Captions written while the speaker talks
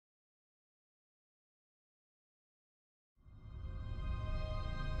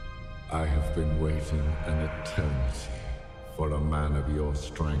I have been waiting an eternity for a man of your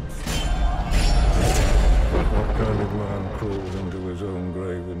strength. What kind of man crawls into his own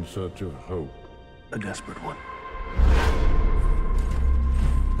grave in search of hope? A desperate one.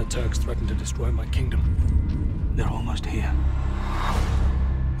 The Turks threaten to destroy my kingdom. They're almost here.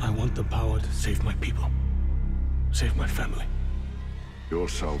 I want the power to save my people. Save my family. Your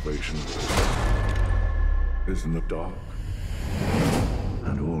salvation is in the dark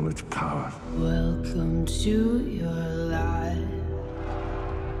and all its power. Welcome to your life.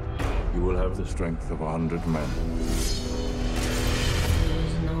 You will have the strength of 100 men.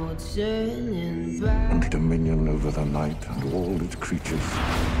 There's no turning back. And dominion over the night and all its creatures.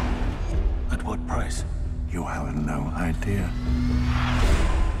 At what price? You have no idea.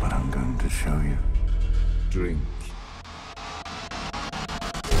 But I'm going to show you. Drink.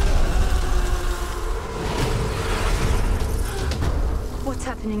 What's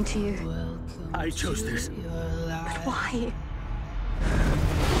happening to you? I chose this. But why?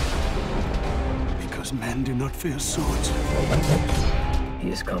 Because men do not fear swords. He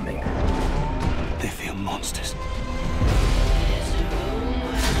is coming. They fear monsters.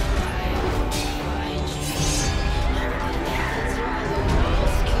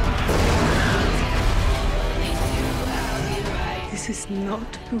 This is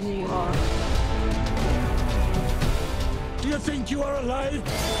not who we are. Do you think you are alive?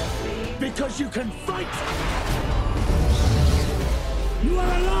 Because you can fight? You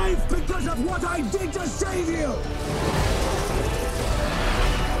are alive because of what I did to save you!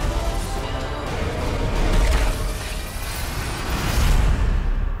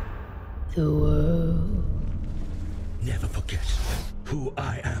 The world Never forget.